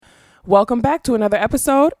Welcome back to another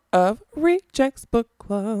episode of Rejects Book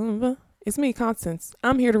Club. It's me, Constance.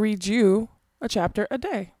 I'm here to read you a chapter a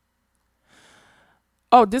day.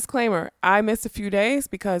 Oh, disclaimer, I missed a few days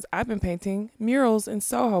because I've been painting murals in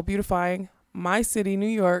Soho, beautifying my city, New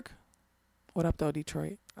York. What up, though,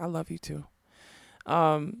 Detroit? I love you, too.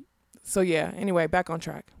 Anyway, back on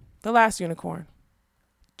track. The Last Unicorn.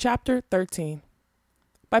 Chapter 13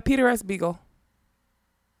 by Peter S. Beagle.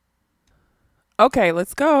 Okay,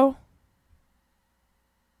 let's go.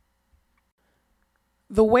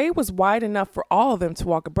 The way was wide enough for all of them to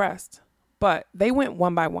walk abreast, but they went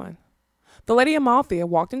one by one. The Lady Amalthea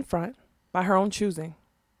walked in front, by her own choosing.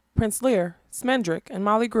 Prince Lear, Smendrick, and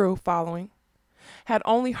Molly Grew following, had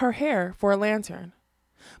only her hair for a lantern,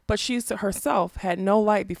 but she herself had no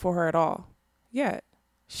light before her at all. Yet,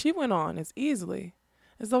 she went on as easily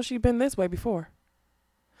as though she'd been this way before.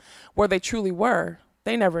 Where they truly were,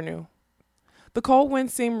 they never knew. The cold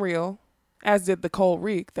wind seemed real, as did the cold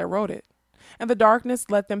reek that wrote it, and the darkness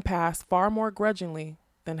let them pass far more grudgingly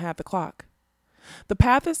than had the clock. The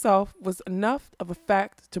path itself was enough of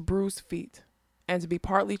effect to bruise feet, and to be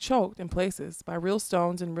partly choked in places by real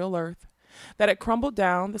stones and real earth that had crumbled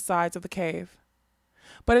down the sides of the cave.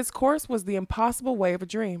 But its course was the impossible way of a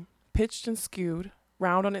dream, pitched and skewed,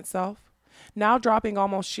 round on itself, now dropping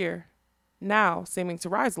almost sheer, now seeming to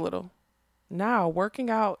rise a little, now working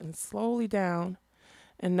out and slowly down,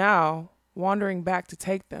 and now wandering back to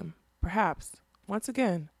take them, perhaps, once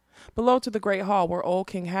again, below to the great hall where old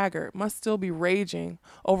King Haggard must still be raging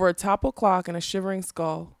over a toppled clock and a shivering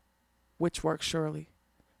skull. Witch work, surely,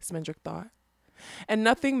 Smendrick thought. And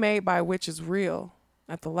nothing made by witch is real,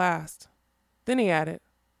 at the last. Then he added,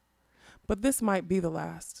 but this might be the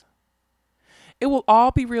last. It will all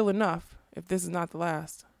be real enough if this is not the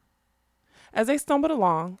last. As they stumbled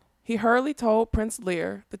along, he hurriedly told Prince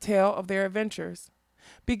Lear the tale of their adventures,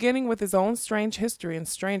 beginning with his own strange history and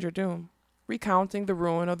stranger doom, recounting the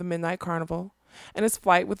ruin of the Midnight Carnival and his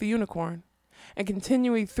flight with the unicorn, and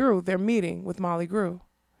continuing through their meeting with Molly Grew,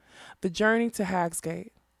 the journey to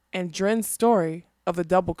Hagsgate, and Dren's story of the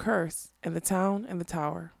double curse and the town and the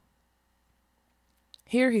tower.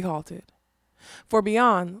 Here he halted, for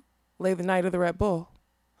beyond lay the Night of the Red Bull,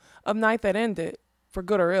 a night that ended, for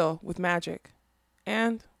good or ill, with magic,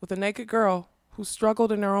 and with a naked girl who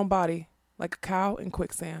struggled in her own body like a cow in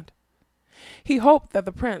quicksand. He hoped that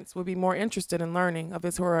the prince would be more interested in learning of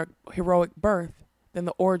his heroic birth than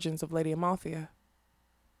the origins of Lady Amalthea.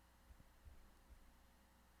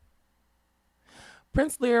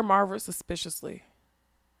 Prince Lear marveled suspiciously,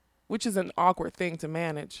 which is an awkward thing to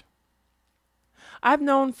manage. I've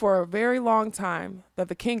known for a very long time that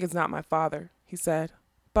the king is not my father, he said,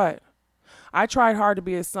 but I tried hard to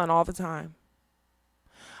be his son all the time.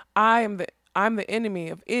 I'm the enemy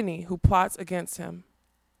of any who plots against him,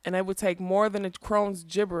 and it would take more than a crone's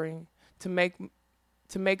gibbering to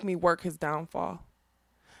make me work his downfall.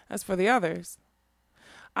 As for the others,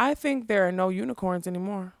 I think there are no unicorns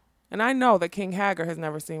anymore, and I know that King Haggard has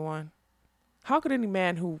never seen one. How could any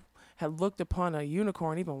man who had looked upon a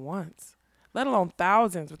unicorn even once, let alone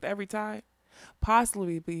thousands with every tide,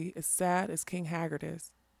 possibly be as sad as King Haggard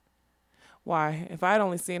is? Why, if I had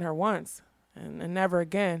only seen her once, and never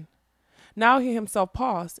again. Now he himself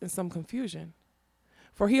paused in some confusion,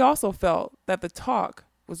 for he also felt that the talk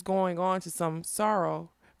was going on to some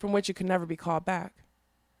sorrow from which it could never be called back.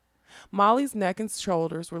 Molly's neck and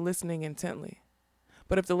shoulders were listening intently,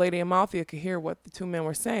 but if the Lady Amalthea could hear what the two men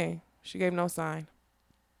were saying, she gave no sign.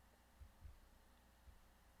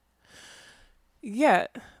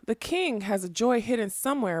 Yet, the king has a joy hidden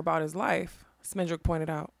somewhere about his life, Smendrick pointed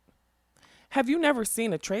out. Have you never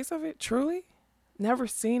seen a trace of it, truly? Never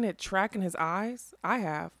seen it track in his eyes? I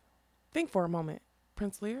have. Think for a moment,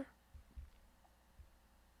 Prince Lear.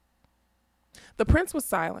 The prince was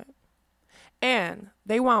silent, and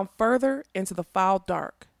they wound further into the foul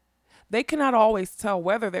dark. They could not always tell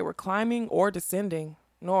whether they were climbing or descending,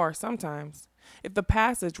 nor, sometimes, if the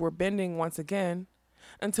passage were bending once again,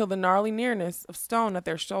 until the gnarly nearness of stone at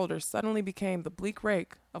their shoulders suddenly became the bleak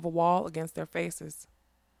rake of a wall against their faces.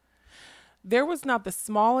 There was not the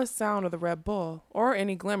smallest sound of the Red Bull, or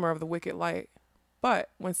any glimmer of the wicked light, but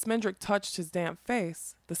when Smendrick touched his damp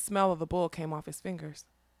face, the smell of the bull came off his fingers.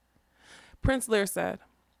 Prince Lear said,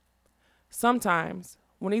 sometimes,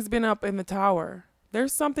 when he's been up in the tower,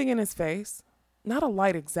 there's something in his face, not a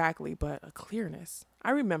light exactly, but a clearness. I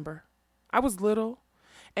remember. I was little,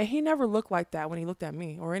 and he never looked like that when he looked at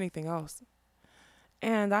me, or anything else.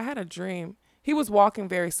 And I had a dream. He was walking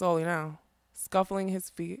very slowly now, scuffling his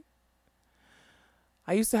feet.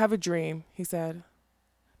 I used to have a dream, he said,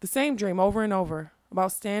 the same dream over and over,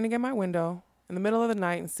 about standing at my window in the middle of the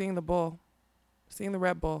night and seeing the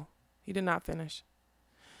Red Bull. He did not finish.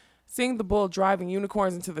 Seeing the bull driving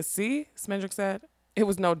unicorns into the sea, Smendrick said. It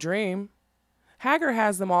was no dream. Haggard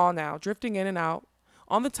has them all now, drifting in and out,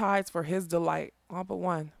 on the tides for his delight, all but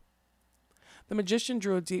one. The magician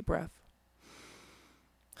drew a deep breath.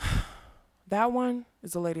 That one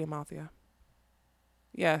is the Lady Amalthea.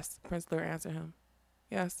 Yes, Prince Lear answered him.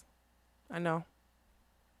 Yes, I know.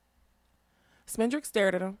 Smendrick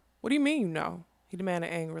stared at him. What do you mean you know? He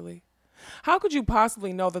demanded angrily. How could you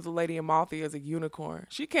possibly know that the Lady Amalthea is a unicorn?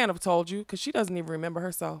 She can't have told you, because she doesn't even remember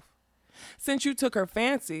herself. Since you took her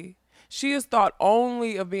fancy, she is thought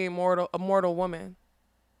only of being a mortal woman.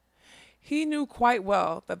 He knew quite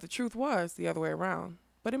well that the truth was the other way around,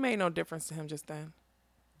 but it made no difference to him just then.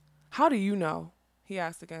 How do you know? He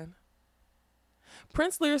asked again.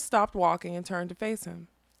 Prince Lear stopped walking and turned to face him.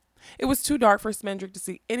 It was too dark for Smendrick to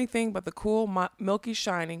see anything but the cool, milky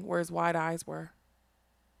shining where his wide eyes were.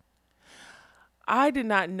 I did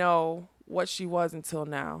not know what she was until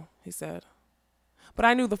now, he said. But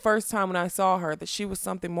I knew the first time when I saw her that she was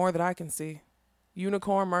something more that I can see.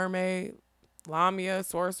 Unicorn, mermaid, Lamia,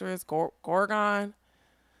 sorceress, Gorgon.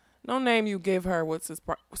 No name you give her would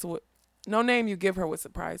surprise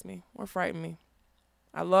me or frighten me.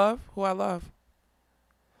 I love who I love.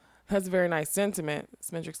 That's a very nice sentiment,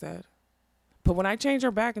 Smendrick said. But when I change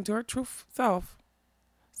her back into her true self,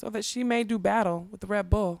 so that she may do battle with the Red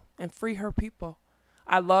Bull and free her people,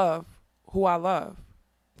 I love who I love,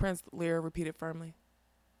 Prince Lear repeated firmly.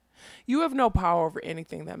 You have no power over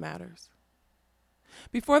anything that matters.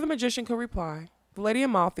 Before the magician could reply, the Lady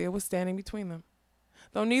Amalthea was standing between them.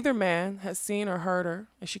 Though neither man had seen or heard her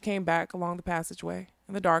as she came back along the passageway,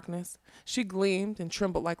 in the darkness, she gleamed and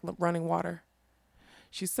trembled like running water.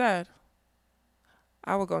 She said,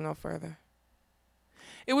 I will go no further.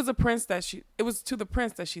 It was to the prince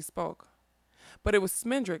that she spoke, but it was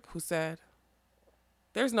Smendrick who said,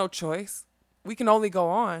 There's no choice. We can only go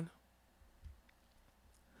on.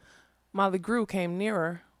 Molly Grew came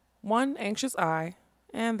nearer, one anxious eye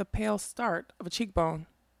and the pale start of a cheekbone.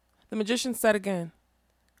 The magician said again,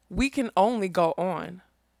 We can only go on.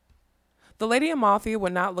 The Lady Amalthea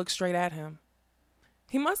would not look straight at him.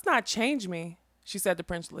 He must not change me, she said to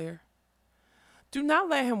Prince Lear. Do not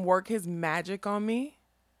let him work his magic on me.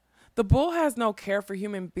 The bull has no care for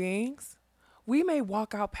human beings. We may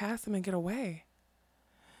walk out past him and get away.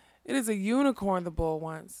 It is a unicorn the bull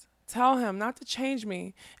wants. Tell him not to change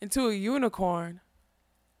me into a unicorn.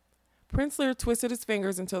 Prince Lear twisted his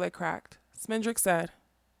fingers until they cracked. Smendrick said,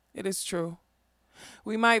 It is true.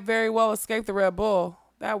 We might very well escape the Red Bull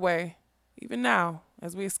that way, even now,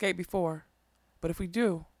 as we escaped before. But if we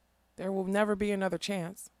do, there will never be another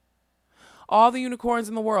chance. All the unicorns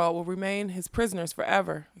in the world will remain his prisoners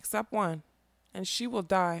forever, except one, and she will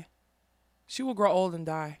die. She will grow old and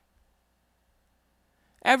die.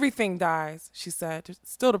 Everything dies, she said,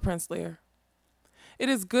 still to Prince Lear. It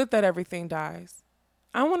is good that everything dies.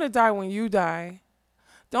 I want to die when you die.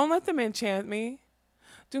 Don't let them enchant me.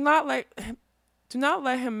 Do not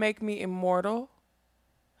let him make me immortal.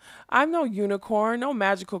 I'm no unicorn, no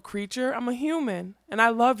magical creature. I'm a human, and I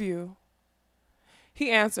love you. He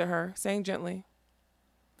answered her, saying gently,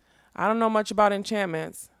 I don't know much about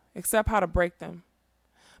enchantments, except how to break them.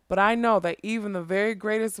 But I know that even the very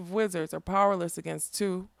greatest of wizards are powerless against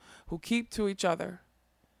two who keep to each other.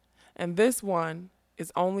 And this one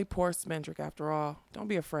is only poor Smendrick after all. Don't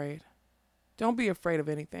be afraid. Don't be afraid of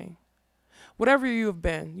anything. Whatever you have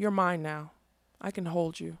been, you're mine now. I can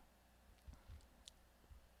hold you.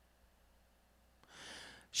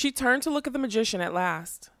 She turned to look at the magician at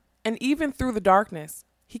last, and even through the darkness,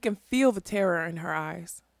 he can feel the terror in her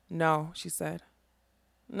eyes. No, she said.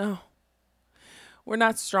 No. We're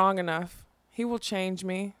not strong enough. He will change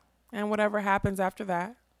me, and whatever happens after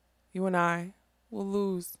that, you and I will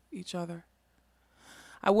lose each other.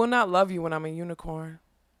 I will not love you when I'm a unicorn,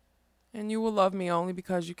 and you will love me only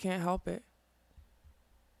because you can't help it.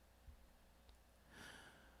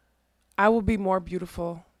 I will be more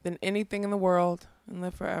beautiful than anything in the world and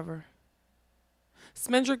live forever.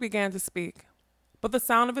 Smendrick began to speak, but the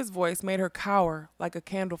sound of his voice made her cower like a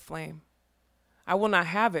candle flame. I will not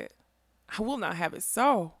have it. I will not have it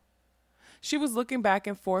so. She was looking back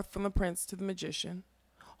and forth from the prince to the magician,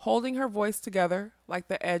 holding her voice together like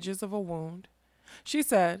the edges of a wound. She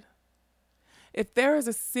said, If there is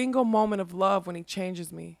a single moment of love when he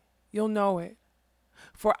changes me, you'll know it.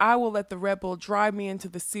 For I will let the Red Bull drive me into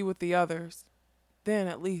the sea with the others. Then,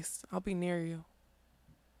 at least, I'll be near you.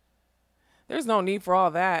 There's no need for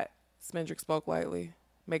all that, Smendrick spoke lightly,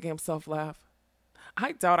 making himself laugh.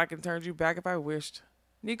 I doubt I can turn you back if I wished.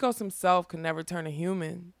 Nikos himself could never turn a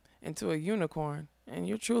human, into a unicorn, and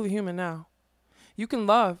you're truly human now. You can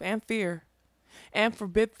love and fear and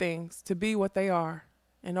forbid things to be what they are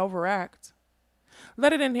and overact.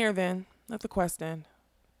 Let it in here then. Let the quest end.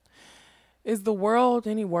 Is the world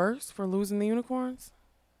any worse for losing the unicorns?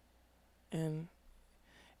 And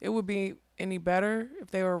it would be any better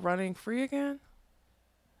if they were running free again?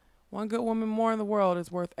 One good woman more in the world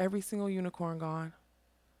is worth every single unicorn gone.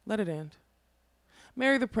 Let it end.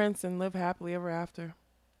 Marry the prince and live happily ever after.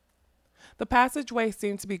 The passageway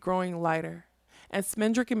seemed to be growing lighter, and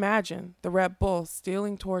Smendrick imagined the Red Bull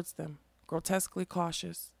stealing towards them, grotesquely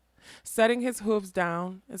cautious, setting his hooves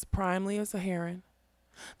down as primely as a heron.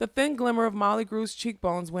 The thin glimmer of Molly Grew's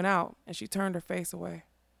cheekbones went out, and she turned her face away.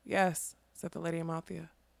 Yes, said the Lady Amalthea,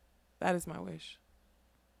 that is my wish.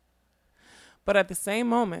 But at the same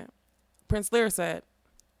moment, Prince Lear said,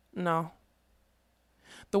 no.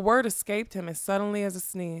 The word escaped him as suddenly as a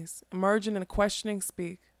sneeze, emerging in a questioning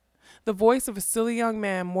speak, the voice of a silly young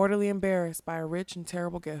man mortally embarrassed by a rich and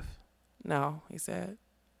terrible gift. No, he said.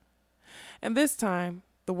 And this time,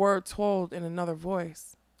 the word told in another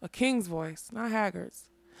voice, a king's voice, not Haggard's,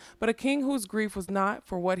 but a king whose grief was not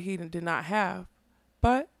for what he did not have,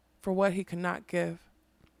 but for what he could not give.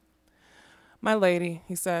 My lady,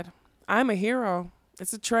 he said, I am a hero.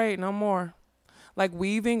 It's a trade, no more. Like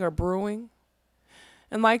weaving or brewing.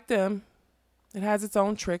 And like them, it has its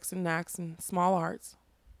own tricks and knacks and small arts.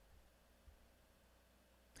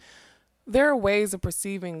 There are ways of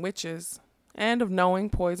perceiving witches and of knowing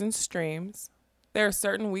poisoned streams. There are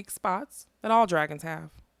certain weak spots that all dragons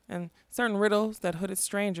have, and certain riddles that hooded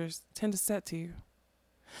strangers tend to set to you.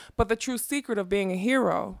 But the true secret of being a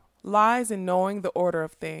hero lies in knowing the order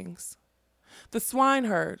of things. The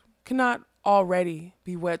swineherd cannot already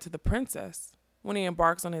be wed to the princess when he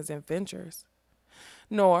embarks on his adventures,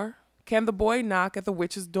 nor can the boy knock at the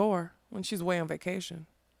witch's door when she's away on vacation.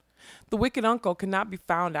 The wicked uncle cannot be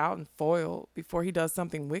found out and foiled before he does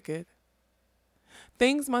something wicked.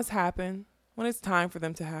 Things must happen when it's time for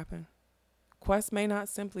them to happen. Quests may not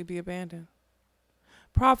simply be abandoned.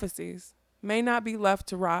 Prophecies may not be left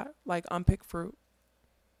to rot like unpicked fruit.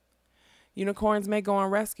 Unicorns may go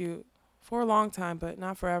unrescued for a long time, but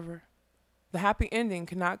not forever. The happy ending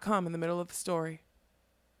cannot come in the middle of the story.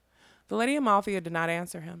 The Lady Amalthea did not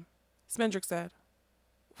answer him. Smendrick said,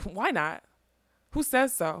 Why not? Who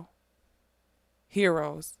says so?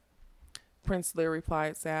 Heroes, Prince Lear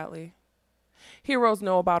replied sadly. Heroes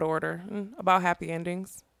know about order, about happy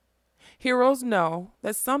endings. Heroes know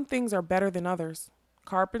that some things are better than others.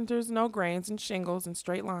 Carpenters know grains and shingles and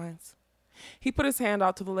straight lines. He put his hand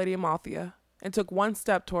out to the Lady Amalthea and took one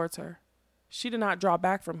step towards her. She did not draw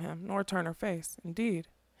back from him, nor turn her face. Indeed,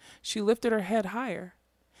 she lifted her head higher,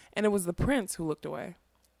 and it was the prince who looked away.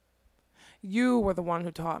 You were the one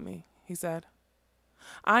who taught me, he said.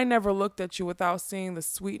 I never looked at you without seeing the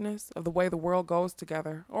sweetness of the way the world goes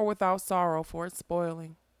together, or without sorrow for its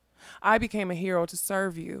spoiling. I became a hero to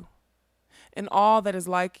serve you, and all that is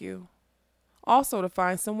like you, also to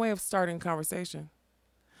find some way of starting conversation.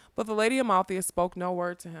 But the Lady Amalthea spoke no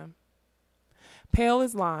word to him. Pale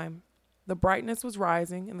as lime, the brightness was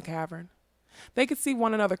rising in the cavern. They could see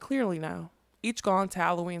one another clearly now, each gone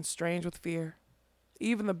tallowy and strange with fear.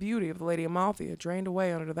 Even the beauty of the Lady Amalthea drained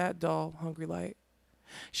away under that dull, hungry light.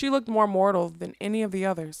 She looked more mortal than any of the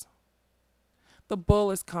others. The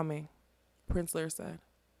bull is coming, Prince Lear said.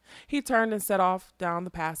 He turned and set off down the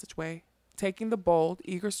passageway, taking the bold,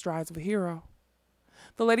 eager strides of a hero.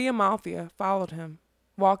 The Lady Amalthea followed him,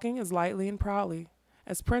 walking as lightly and proudly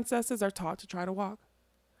as princesses are taught to try to walk.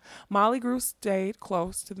 Molly Grew stayed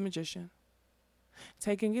close to the magician,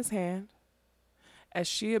 taking his hand, as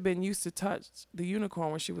she had been used to touch the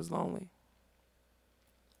unicorn when she was lonely.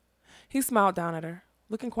 He smiled down at her,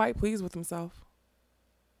 looking quite pleased with himself.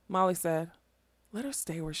 Molly said, Let her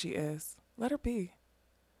stay where she is. Let her be.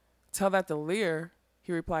 Tell that to Lear,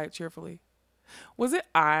 he replied cheerfully. Was it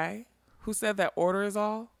I who said that order is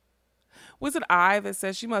all? Was it I that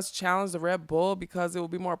said she must challenge the Red Bull because it will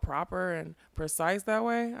be more proper and precise that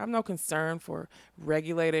way? I've no concern for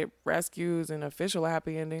regulated rescues and official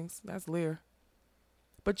happy endings. That's Lear.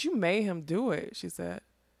 But you made him do it, she said.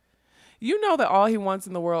 You know that all he wants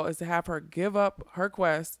in the world is to have her give up her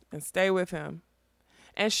quest and stay with him.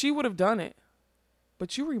 And she would have done it.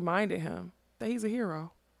 But you reminded him that he's a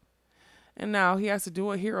hero. And now he has to do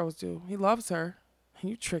what heroes do. He loves her, and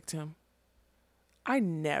you tricked him. I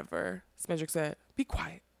never, Smendrick said. Be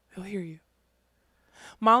quiet. He'll hear you.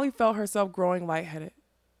 Molly felt herself growing lightheaded,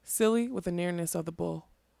 silly with the nearness of the bull.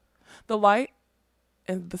 The light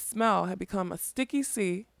and the smell had become a sticky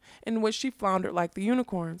sea in which she floundered like the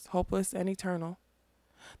unicorns, hopeless and eternal.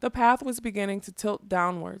 The path was beginning to tilt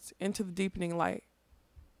downwards into the deepening light.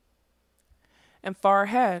 And far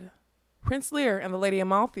ahead, Prince Lear and the Lady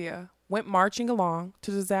Amalthea went marching along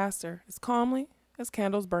to disaster as calmly as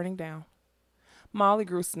candles burning down. Molly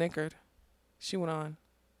grew snickered. She went on,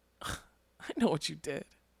 I know what you did.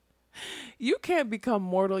 You can't become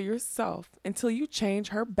mortal yourself until you change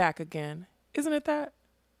her back again, isn't it that?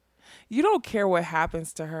 You don't care what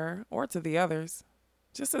happens to her or to the others,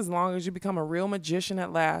 just as long as you become a real magician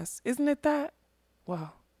at last, isn't it that?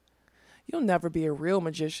 Well, you'll never be a real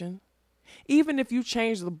magician, even if you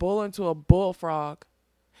change the bull into a bullfrog,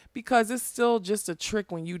 because it's still just a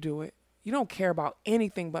trick when you do it. You don't care about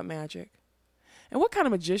anything but magic. And what kind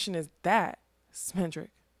of magician is that, Smendrick?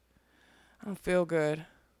 I don't feel good.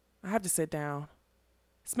 I have to sit down.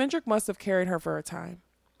 Smendrick must have carried her for a time,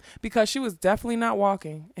 because she was definitely not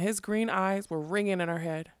walking, and his green eyes were ringing in her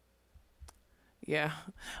head. Yeah,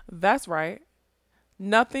 that's right.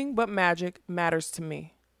 Nothing but magic matters to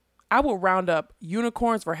me. I will round up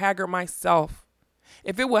unicorns for Haggard myself,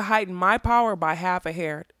 if it would heighten my power by half a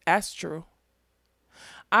hair. That's true.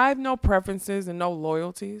 I've no preferences and no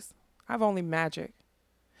loyalties. I've only magic.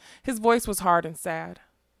 His voice was hard and sad.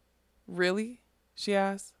 Really? She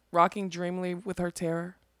asked, rocking dreamily with her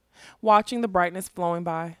terror, watching the brightness flowing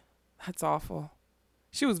by. That's awful.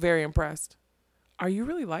 She was very impressed. Are you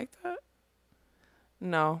really like that?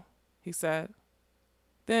 No, he said.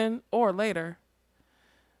 Then, or later.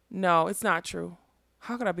 No, it's not true.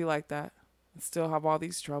 How could I be like that and still have all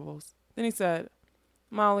these troubles? Then he said,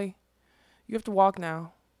 Molly, you have to walk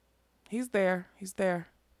now. He's there.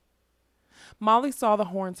 Molly saw the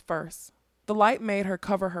horns first. The light made her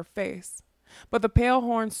cover her face, but the pale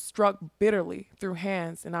horns struck bitterly through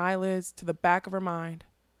hands and eyelids to the back of her mind.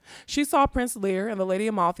 She saw Prince Lear and the Lady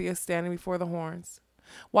Amalthea standing before the horns,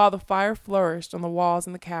 while the fire flourished on the walls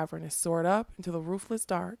in the cavern and soared up into the roofless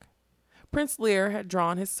dark. Prince Lear had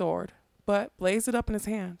drawn his sword, but blazed it up in his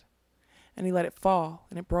hand, and he let it fall,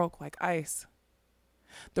 and it broke like ice.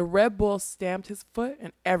 The Red Bull stamped his foot,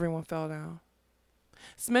 and everyone fell down.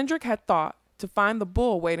 Smendrick had thought to find the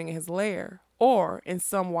bull waiting in his lair, or in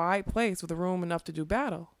some wide place with room enough to do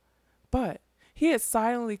battle. But he had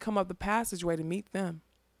silently come up the passageway to meet them,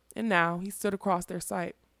 and now he stood across their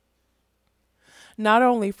sight. Not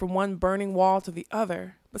only from one burning wall to the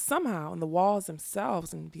other, but somehow in the walls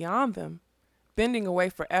themselves and beyond them, bending away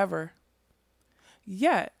forever.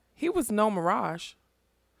 Yet he was no mirage,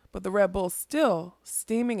 but the Red Bull still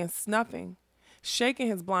steaming and snuffing, shaking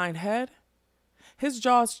his blind head. His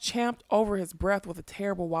jaws champed over his breath with a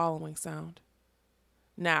terrible wallowing sound.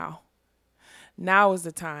 Now is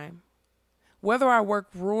the time. Whether I work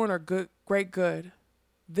ruin or great good,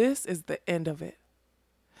 this is the end of it.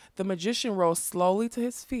 The magician rose slowly to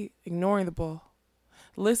his feet, ignoring the bull,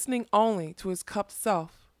 listening only to his cupped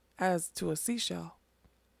self as to a seashell.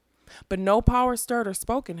 But no power stirred or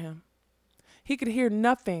spoke in him. He could hear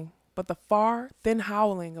nothing but the far, thin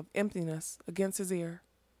howling of emptiness against his ear,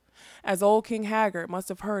 as old King Haggard must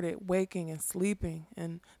have heard it waking and sleeping,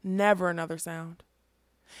 and never another sound.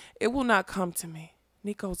 It will not come to me.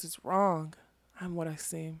 Nikos is wrong. I'm what I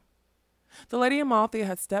seem. The Lady Amalthea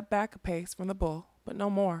had stepped back a pace from the bull, but no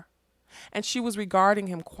more, and she was regarding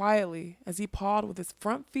him quietly as he pawed with his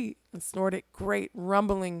front feet and snorted great,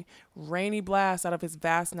 rumbling, rainy blasts out of his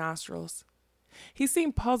vast nostrils. He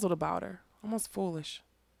seemed puzzled about her, almost foolish.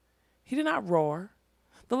 He did not roar.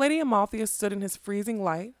 The Lady Amalthea stood in his freezing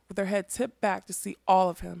light, with her head tipped back to see all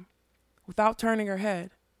of him. Without turning her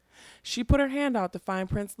head, she put her hand out to find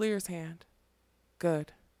Prince Lear's hand.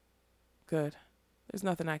 Good. There's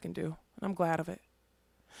nothing I can do, and I'm glad of it.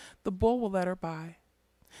 The bull will let her by,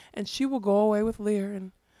 and she will go away with Lear,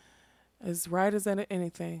 and as right as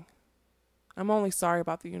anything. I'm only sorry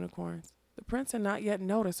about the unicorns. The prince had not yet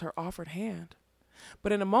noticed her offered hand,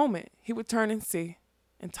 but in a moment he would turn and see,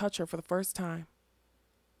 and touch her for the first time.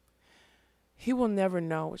 He will never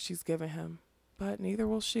know what she's given him, but neither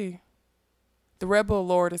will she. The Red Bull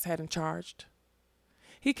lowered his head and charged.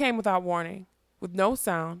 He came without warning, with no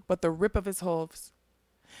sound but the rip of his hooves.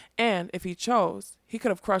 And, if he chose, he could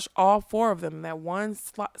have crushed all four of them in that one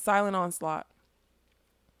silent onslaught.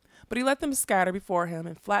 But he let them scatter before him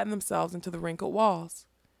and flatten themselves into the wrinkled walls.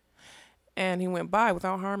 And he went by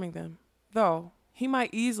without harming them, though he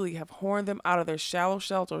might easily have horned them out of their shallow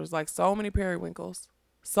shelters like so many periwinkles.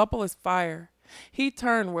 Supple as fire, he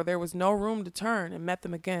turned where there was no room to turn and met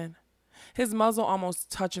them again, his muzzle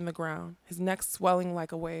almost touching the ground, his neck swelling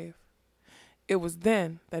like a wave. It was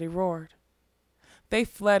then that he roared. They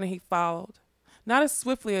fled and he followed, not as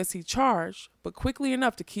swiftly as he charged, but quickly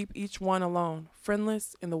enough to keep each one alone,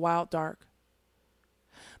 friendless in the wild dark.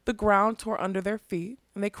 The ground tore under their feet,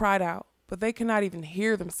 and they cried out, but they could not even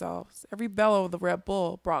hear themselves. Every bellow of the Red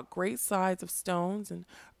Bull brought great sides of stones and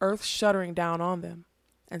earth shuddering down on them.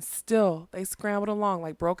 And still they scrambled along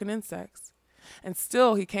like broken insects. And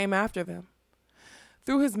still he came after them.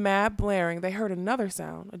 Through his mad blaring they heard another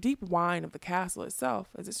sound, a deep whine of the castle itself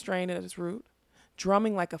as it strained at its root,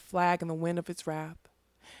 drumming like a flag in the wind of its wrath.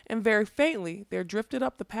 And very faintly there drifted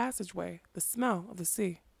up the passageway the smell of the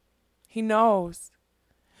sea. He knows.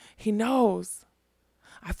 He knows.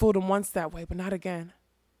 I fooled him once that way, but not again.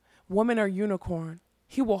 Woman or unicorn,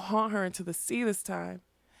 he will haunt her into the sea this time,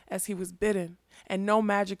 as he was bidden, and no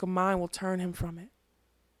magic of mine will turn him from it.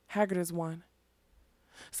 Haggard as one.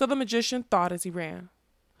 So the magician thought as he ran.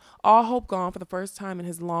 All hope gone for the first time in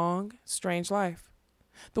his long, strange life.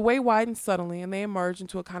 The way widened suddenly, and they emerged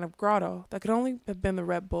into a kind of grotto that could only have been the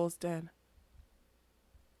Red Bull's den.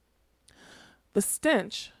 The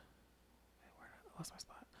stench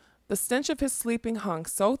of his sleeping hung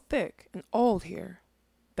so thick and old here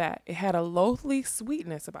that it had a loathly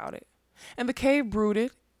sweetness about it, and the cave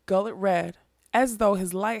brooded, gullet red, as though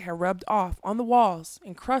his light had rubbed off on the walls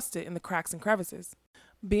and crusted in the cracks and crevices.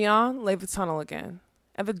 Beyond lay the tunnel again,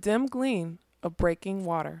 and the dim gleam of breaking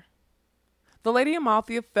water. The Lady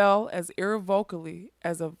Amalthea fell as irrevocably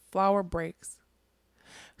as a flower breaks.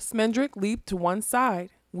 Smendrick leaped to one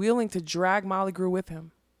side, wheeling to drag Molly Grew with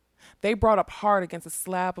him. They brought up hard against a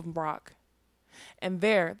slab of rock, and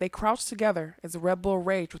there they crouched together as the Red Bull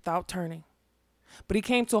raged without turning. But he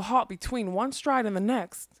came to a halt between one stride and the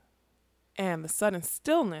next, and the sudden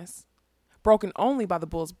stillness, broken only by the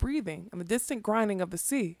bull's breathing and the distant grinding of the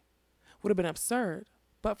sea, would have been absurd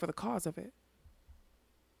but for the cause of it.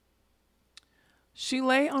 She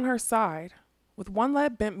lay on her side, with one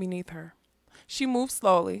leg bent beneath her. She moved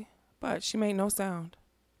slowly, but she made no sound.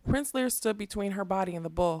 Prince Lear stood between her body and the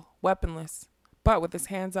bull, weaponless, but with his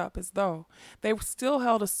hands up as though they still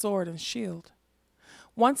held a sword and shield.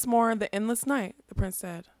 Once more in the endless night, the prince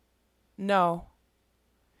said, "No."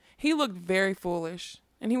 He looked very foolish,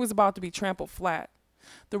 and he was about to be trampled flat.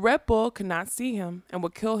 The Red Bull could not see him and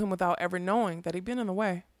would kill him without ever knowing that he'd been in the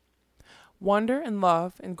way. Wonder and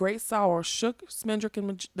love and great sorrow shook Smendrick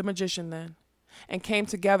and the magician then, and came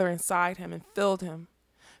together inside him and filled him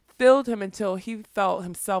until he felt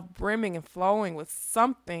himself brimming and flowing with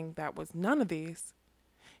something that was none of these.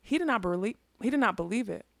 He did not believe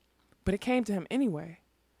it, but it came to him anyway,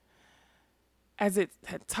 as it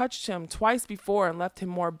had touched him twice before and left him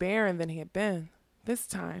more barren than he had been. This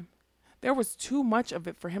time, there was too much of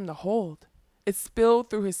it for him to hold. It spilled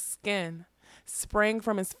through his skin, sprang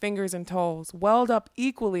from his fingers and toes, welled up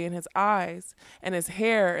equally in his eyes and his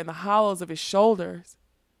hair in the hollows of his shoulders.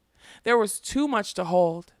 There was too much to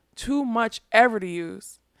hold, too much ever to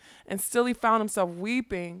use, and still he found himself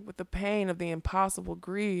weeping with the pain of the impossible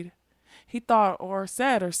greed. He thought or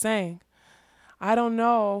said or sang, "I don't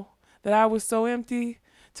know that I was so empty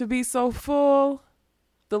to be so full."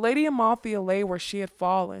 The Lady Amalthea lay where she had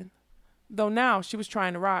fallen, though now she was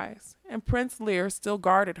trying to rise, and Prince Lear still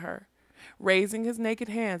guarded her, raising his naked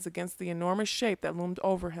hands against the enormous shape that loomed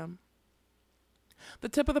over him. The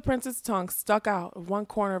tip of the prince's tongue stuck out of one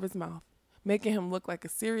corner of his mouth, making him look like a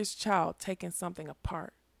serious child taking something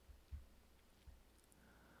apart.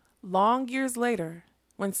 Long years later,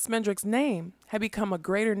 when Smendrick's name had become a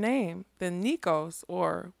greater name than Nikos,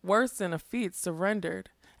 or worse than a feat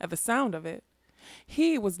surrendered at the sound of it,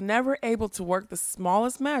 he was never able to work the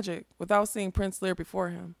smallest magic without seeing Prince Lear before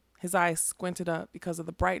him, his eyes squinted up because of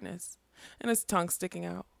the brightness, and his tongue sticking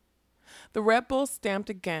out. The Red Bull stamped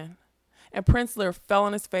again, and Prince Lear fell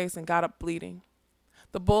on his face and got up bleeding.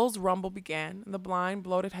 The bull's rumble began, and the blind,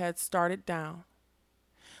 bloated head started down,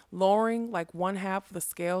 lowering like one half of the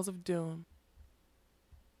scales of doom.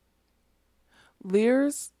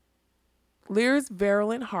 Lear's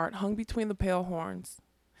virulent heart hung between the pale horns,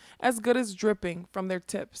 as good as dripping from their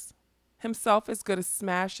tips, himself as good as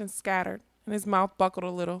smashed and scattered, and his mouth buckled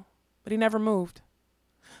a little, but he never moved.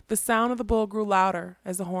 The sound of the bull grew louder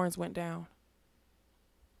as the horns went down.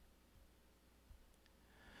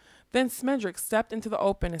 Then Smendrick stepped into the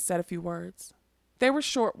open and said a few words. They were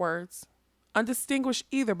short words, undistinguished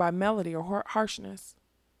either by melody or harshness,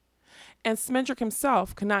 and Smendrick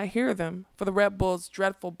himself could not hear them for the Red Bull's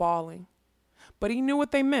dreadful bawling. But he knew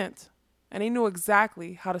what they meant, and he knew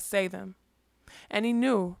exactly how to say them, and he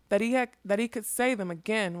knew that he could say them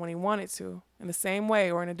again when he wanted to, in the same way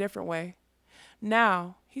or in a different way.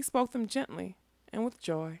 Now he spoke them gently and with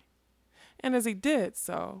joy, and as he did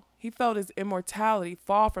so, he felt his immortality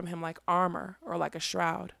fall from him like armor or like a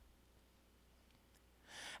shroud.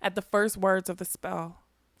 At the first words of the spell,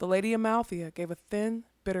 the Lady Amalthea gave a thin,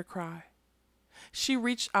 bitter cry. She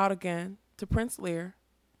reached out again to Prince Lear,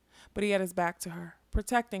 but he had his back to her,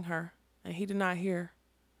 protecting her, and he did not hear.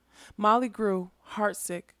 Molly grew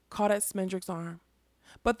heartsick, caught at Smendrick's arm,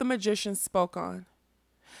 but the magician spoke on.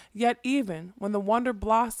 Yet even when the wonder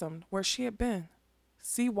blossomed where she had been,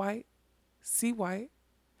 sea white,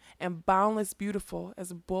 and boundless beautiful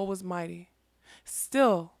as a bull was mighty,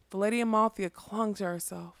 still the Lady Amalthea clung to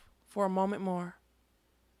herself for a moment more.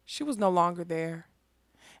 She was no longer there,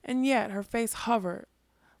 and yet her face hovered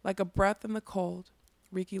like a breath in the cold,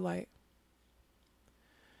 reeky light.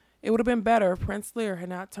 It would have been better if Prince Lear had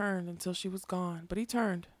not turned until she was gone, but he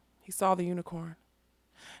turned. He saw the unicorn,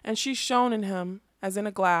 and she shone in him as in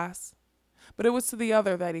a glass, but it was to the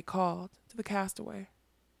other that he called, to the castaway,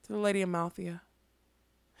 to the Lady Amalthea.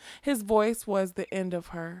 His voice was the end of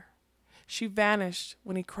her. She vanished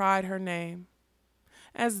when he cried her name,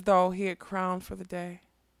 as though he had crowned for the day.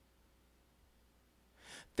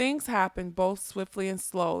 Things happened both swiftly and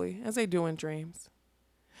slowly, as they do in dreams,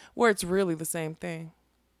 where it's really the same thing.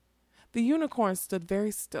 The unicorn stood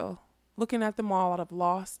very still, looking at them all out of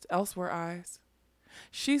lost, elsewhere eyes.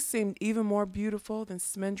 She seemed even more beautiful than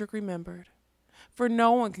Smendrick remembered, for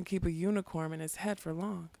no one can keep a unicorn in his head for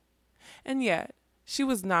long. And yet, she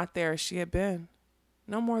was not there as she had been,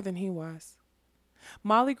 no more than he was.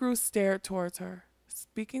 Molly Grew stared towards her,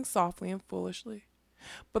 speaking softly and foolishly,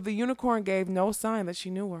 but the unicorn gave no sign that she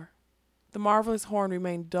knew her. The marvelous horn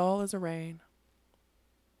remained dull as a rain.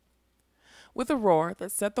 With a roar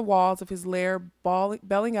that set the walls of his lair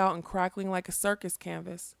belling out and crackling like a circus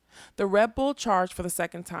canvas, the Red Bull charged for the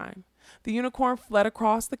second time. The unicorn fled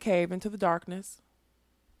across the cave into the darkness.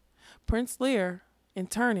 Prince Lear, in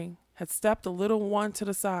turning, had stepped a little one to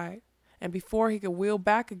the side, and before he could wheel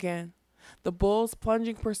back again, the bull's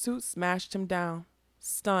plunging pursuit smashed him down,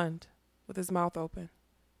 stunned, with his mouth open.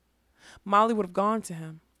 Molly would have gone to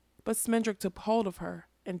him, but Smendrick took hold of her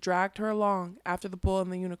and dragged her along after the bull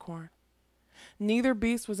and the unicorn. Neither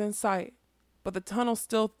beast was in sight, but the tunnel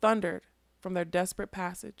still thundered from their desperate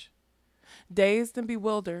passage. Dazed and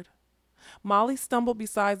bewildered, Molly stumbled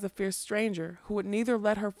beside the fierce stranger who would neither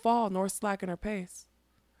let her fall nor slacken her pace.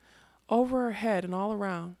 Over her head and all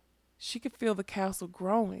around, she could feel the castle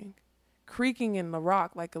growing, creaking in the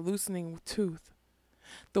rock like a loosening tooth.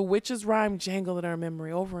 The witch's rhyme jangled in her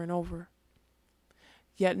memory over and over.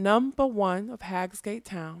 Yet none but one of Hagsgate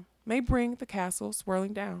town may bring the castle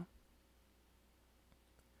swirling down.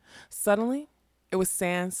 Suddenly, it was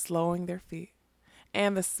sand slowing their feet,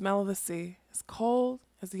 and the smell of the sea, as cold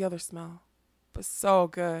as the other smell, but so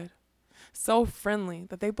good, so friendly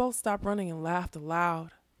that they both stopped running and laughed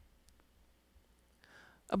aloud.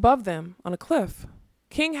 Above them, on a cliff,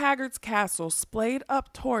 King Haggard's castle splayed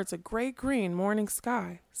up towards a gray-green morning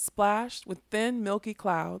sky, splashed with thin, milky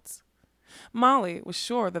clouds. Molly was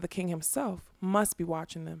sure that the king himself must be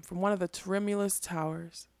watching them from one of the tremulous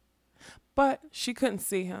towers. But she couldn't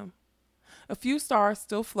see him. A few stars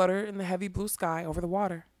still fluttered in the heavy blue sky over the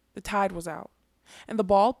water. The tide was out, and the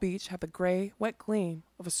bald beach had the gray, wet gleam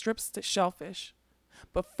of a stripped shellfish.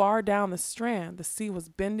 But far down the strand, the sea was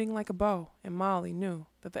bending like a bow, and Molly knew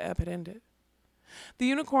that the ebb had ended. The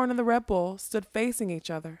unicorn and the Red Bull stood facing each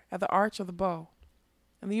other at the arch of the bow,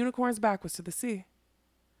 and the unicorn's back was to the sea.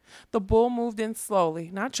 The bull moved in slowly,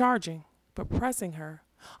 not charging, but pressing her,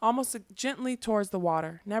 almost gently towards the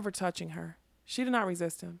water, never touching her. She did not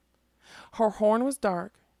resist him. Her horn was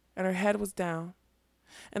dark, and her head was down,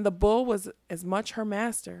 and the bull was as much her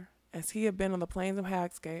master as he had been on the plains of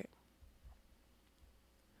Hagsgate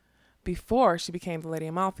before she became the Lady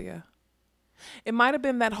Amalthea. It might have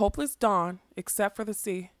been that hopeless dawn, except for the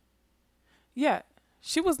sea. Yet,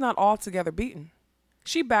 she was not altogether beaten.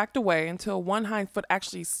 She backed away until one hind foot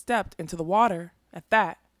actually stepped into the water. At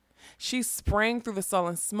that, she sprang through the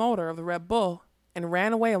sullen smolder of the Red Bull and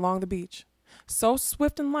ran away along the beach, so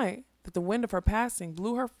swift and light that the wind of her passing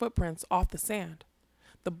blew her footprints off the sand.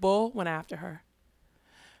 The bull went after her.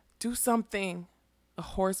 "Do something," a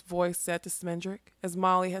hoarse voice said to Smendrick, as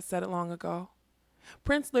Molly had said it long ago.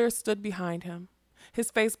 Prince Lear stood behind him,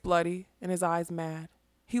 his face bloody and his eyes mad.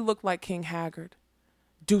 He looked like King Haggard.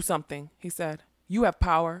 "Do something," he said. "You have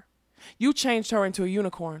power. You changed her into a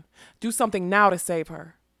unicorn. Do something now to save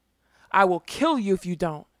her. I will kill you if you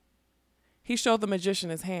don't." He showed the magician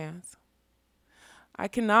his hands. "I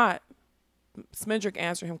cannot," Smendrick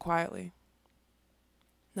answered him quietly.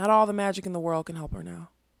 "Not all the magic in the world can help her now.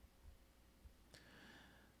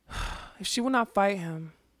 If she will not fight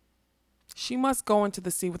him, she must go into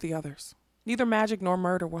the sea with the others. Neither magic nor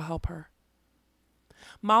murder will help her."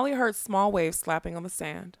 Molly heard small waves slapping on the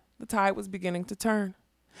sand. The tide was beginning to turn.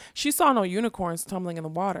 She saw no unicorns tumbling in the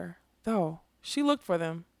water, though she looked for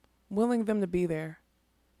them, willing them to be there.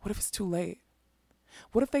 What if it's too late?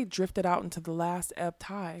 What if they drifted out into the last ebb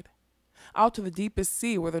tide? Out to the deepest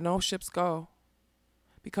sea where no ships go?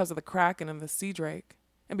 Because of the kraken and the sea drake,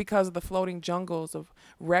 and because of the floating jungles of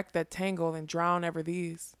wreck that tangle and drown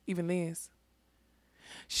even these.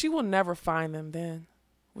 She will never find them then.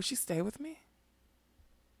 Will she stay with me?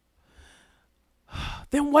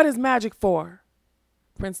 Then what is magic for?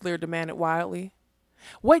 Prince Lear demanded wildly.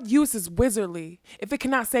 What use is wizardly if it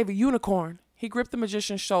cannot save a unicorn? He gripped the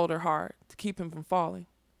magician's shoulder hard to keep him from falling.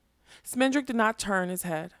 Smendrick did not turn his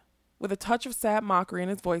head. With a touch of sad mockery in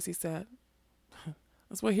his voice, he said,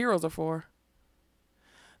 That's what heroes are for.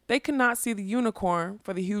 They could not see the unicorn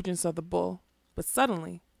for the hugeness of the bull, but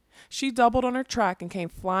suddenly she doubled on her track and came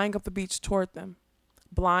flying up the beach toward them.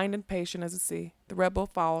 Blind and patient as the sea, the red bull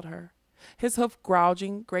followed her, his hoof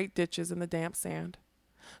gouging great ditches in the damp sand.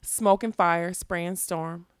 Smoke and fire, spray and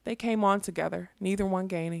storm, they came on together, neither one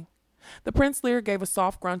gaining. The Prince Lear gave a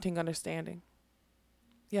soft grunting understanding.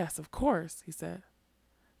 Yes, of course, he said.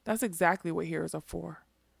 That's exactly what heroes are for.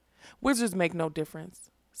 Wizards make no difference,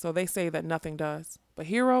 so they say that nothing does. But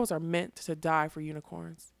heroes are meant to die for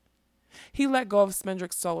unicorns. He let go of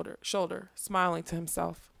Smendrick's shoulder, smiling to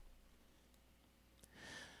himself.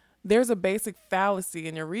 There's a basic fallacy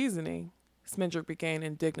in your reasoning, Smendrick began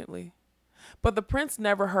indignantly. But the prince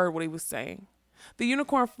never heard what he was saying. The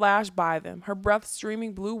unicorn flashed by them, her breath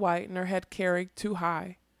streaming blue-white and her head carried too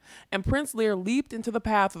high. And Prince Lear leaped into the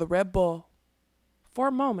path of the red bull. For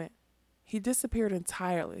a moment, he disappeared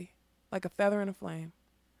entirely, like a feather in a flame.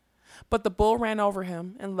 But the bull ran over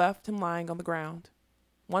him and left him lying on the ground.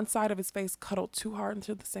 One side of his face cuddled too hard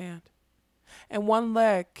into the sand, and one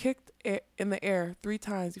leg kicked it in the air 3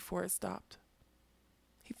 times before it stopped.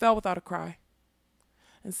 He fell without a cry,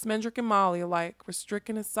 and Smendrick and Molly alike were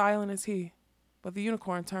stricken as silent as he, but the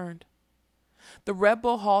unicorn turned. The red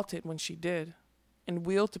bull halted when she did, and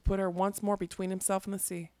wheeled to put her once more between himself and the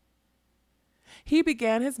sea. He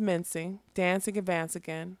began his mincing, dancing advance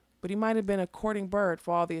again, but he might have been a courting bird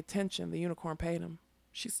for all the attention the unicorn paid him.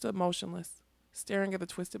 She stood motionless, staring at the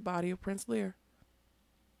twisted body of Prince Lear.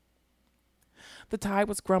 The tide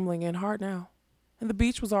was grumbling in hard now, and the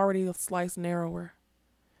beach was already a slice narrower.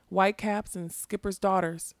 Whitecaps and skippers'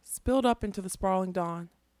 daughters spilled up into the sprawling dawn,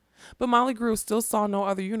 but Molly Grew still saw no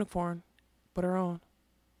other unicorn but her own.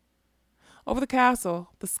 Over the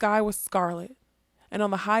castle, the sky was scarlet, and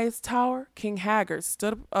on the highest tower, King Haggard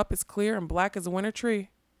stood up as clear and black as a winter tree.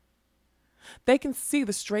 They can see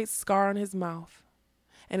the straight scar on his mouth,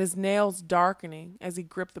 and his nails darkening as he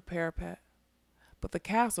gripped the parapet. But the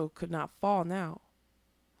castle could not fall now.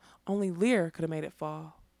 Only Lear could have made it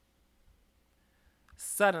fall.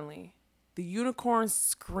 Suddenly, the unicorn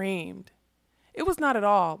screamed. It was not at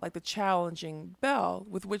all like the challenging bell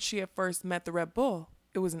with which she had first met the Red Bull.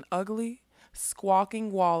 It was an ugly,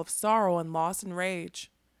 squawking wail of sorrow and loss and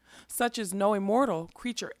rage, such as no immortal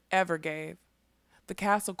creature ever gave. The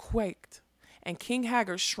castle quaked, and King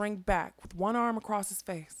Haggard shrank back with one arm across his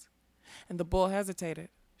face, and the bull hesitated,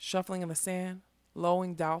 shuffling in the sand,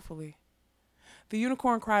 lowing doubtfully. The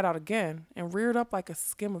unicorn cried out again and reared up like a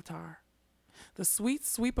scimitar. The sweet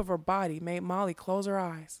sweep of her body made Molly close her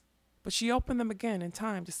eyes, but she opened them again in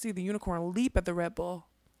time to see the unicorn leap at the Red Bull,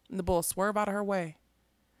 and the bull swerve out of her way.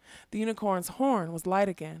 The unicorn's horn was light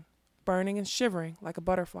again, burning and shivering like a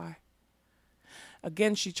butterfly.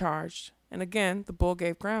 Again she charged, and again the bull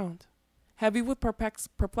gave ground, heavy with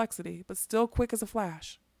perplexity, but still quick as a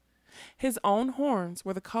flash. His own horns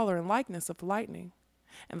were the color and likeness of the lightning,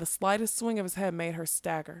 and the slightest swing of his head made her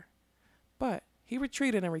stagger. But he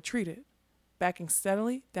retreated and retreated, backing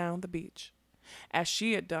steadily down the beach, as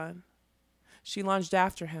she had done. She lunged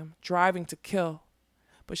after him, driving to kill,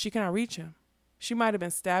 but she could not reach him. She might have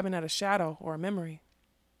been stabbing at a shadow or a memory.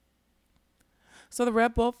 So the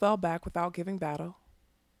Red Bull fell back without giving battle,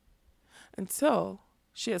 until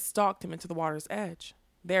she had stalked him into the water's edge.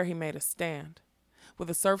 There he made a stand, with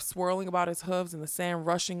the surf swirling about his hooves and the sand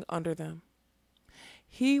rushing under them.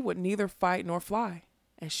 He would neither fight nor fly,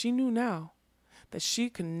 and she knew now that she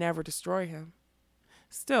could never destroy him.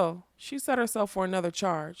 Still, she set herself for another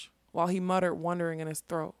charge, while he muttered, wondering in his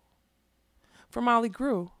throat. For Molly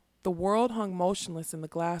Grew, the world hung motionless in the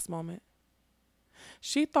glass moment.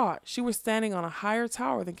 She thought she was standing on a higher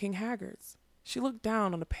tower than King Haggard's. She looked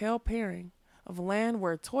down on a pale pairing of land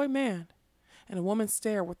where a toy man and a woman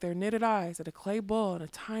stared with their knitted eyes at a clay bull and a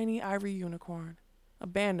tiny ivory unicorn,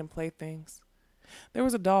 abandoned playthings. There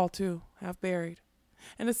was a doll, too, half buried,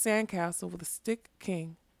 and a sandcastle with a stick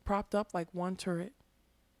king propped up like one turret.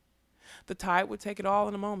 The tide would take it all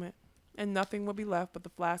in a moment, and nothing would be left but the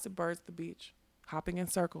flaccid birds at the beach, hopping in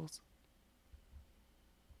circles.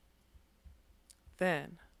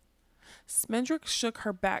 Then Smendrick shook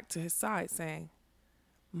her back to his side, saying,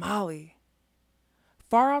 "Molly."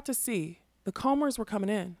 Far out to sea, the combers were coming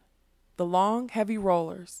in, the long, heavy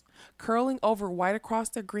rollers, curling over white across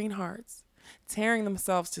their green hearts, tearing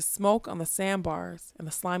themselves to smoke on the sandbars and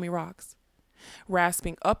the slimy rocks,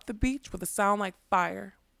 rasping up the beach with a sound like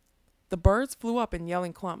fire. The birds flew up in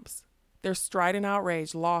yelling clumps, their strident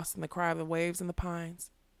outrage lost in the cry of the waves in the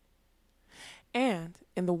pines. And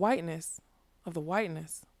in the whiteness of the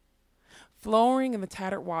whiteness, flowing in the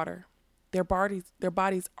tattered water, their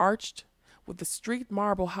bodies arched with the streaked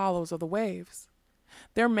marble hollows of the waves,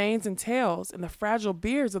 their manes and tails and the fragile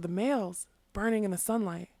beards of the males burning in the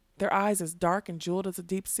sunlight, their eyes as dark and jeweled as the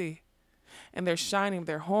deep sea, and their shining of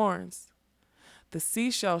their horns, the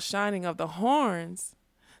seashell shining of the horns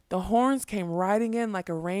came riding in like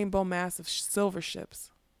a rainbow mass of silver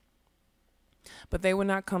ships. But they would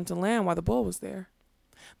not come to land while the bull was there.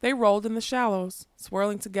 They rolled in the shallows,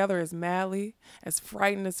 swirling together as madly, as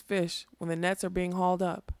frightened as fish when the nets are being hauled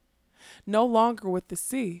up, no longer with the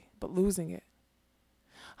sea, but losing it.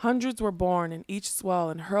 Hundreds were born in each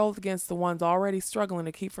swell and hurled against the ones already struggling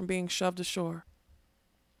to keep from being shoved ashore.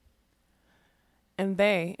 And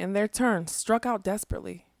they, in their turn, struck out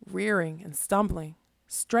desperately, rearing and stumbling,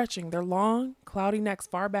 stretching their long, cloudy necks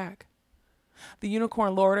far back. The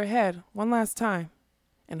unicorn lowered her head one last time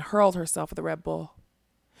and hurled herself at the Red Bull.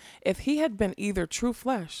 If he had been either true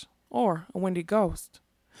flesh or a windy ghost,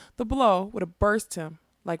 the blow would have burst him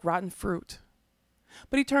like rotten fruit.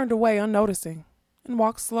 But he turned away unnoticing and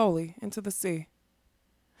walked slowly into the sea.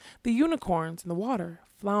 The unicorns in the water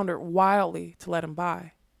floundered wildly to let him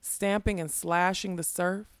by, stamping and slashing the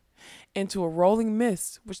surf into a rolling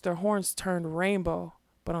mist which their horns turned rainbow,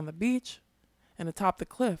 but on the beach and atop the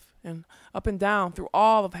cliff and up and down through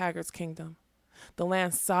all of Haggard's kingdom, the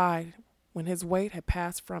land sighed when his weight had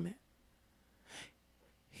passed from it.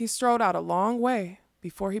 He strode out a long way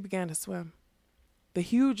before he began to swim. The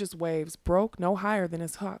hugest waves broke no higher than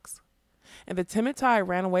his hocks, and the timid tide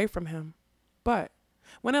ran away from him. But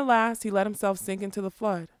when at last he let himself sink into the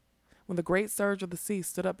flood, when the great surge of the sea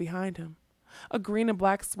stood up behind him, a green and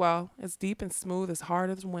black swell, as deep and smooth as hard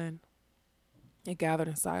as wind, it gathered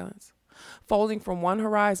in silence, folding from one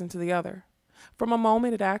horizon to the other. From a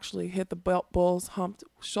moment it actually hit the bull's humped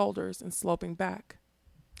shoulders and sloping back.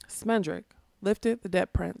 Smendrick lifted the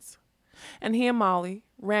dead prince, and he and Molly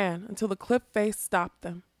ran until the cliff face stopped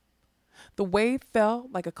them. The wave fell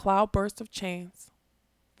like a cloudburst of chains.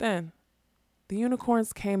 Then the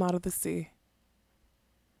unicorns came out of the sea.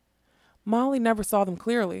 Molly never saw them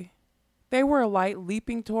clearly. They were a light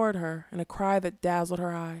leaping toward her and a cry that dazzled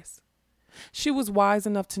her eyes. She was wise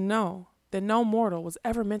enough to know that no mortal was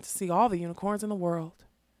ever meant to see all the unicorns in the world.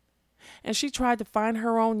 And she tried to find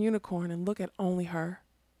her own unicorn and look at only her.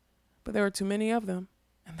 But there were too many of them,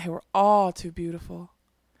 and they were all too beautiful.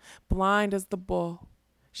 Blind as the bull,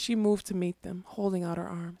 she moved to meet them, holding out her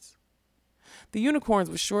arms. The unicorns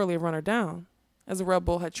would surely have run her down, as the Red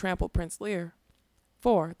Bull had trampled Prince Lear,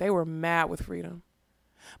 for they were mad with freedom.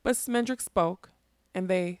 But Smendrick spoke, and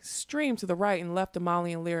they streamed to the right and left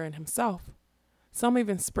Molly and Lear and himself, some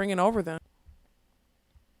even springing over them,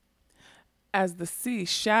 as the sea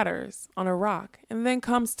shatters on a rock and then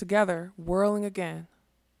comes together, whirling again.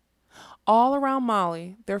 All around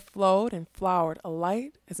Molly there flowed and flowered a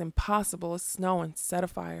light as impossible as snow and set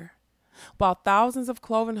afire, while thousands of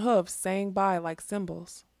cloven hooves sang by like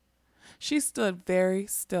cymbals. She stood very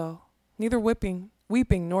still, neither weeping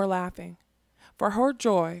nor laughing, for her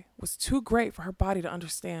joy was too great for her body to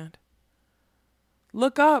understand.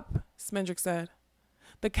 "Look up," Smendrick said.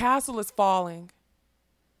 "The castle is falling."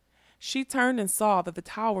 She turned and saw that the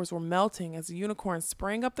towers were melting as the unicorns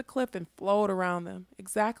sprang up the cliff and flowed around them,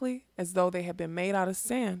 exactly as though they had been made out of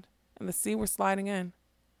sand and the sea were sliding in.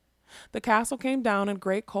 The castle came down in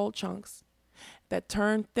great cold chunks that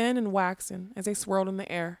turned thin and waxen as they swirled in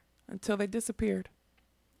the air until they disappeared.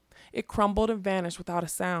 It crumbled and vanished without a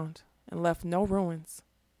sound and left no ruins,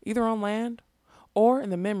 either on land or in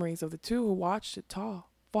the memories of the two who watched it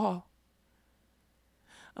fall.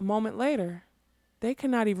 A moment later, they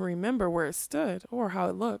could not even remember where it stood or how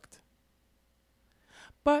it looked.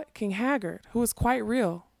 But King Haggard, who was quite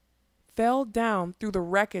real, fell down through the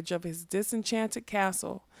wreckage of his disenchanted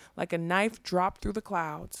castle like a knife dropped through the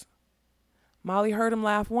clouds. Molly heard him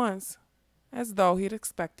laugh once, as though he had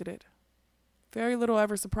expected it. Very little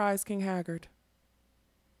ever surprised King Haggard.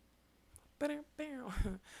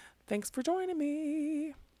 Thanks for joining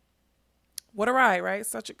me. What a ride, right?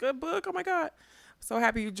 Such a good book. Oh my God. So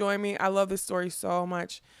happy you joined me. I love this story so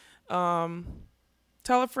much. Tell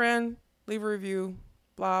a friend, leave a review,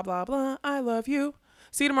 blah, blah, blah. I love you.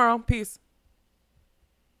 See you tomorrow. Peace.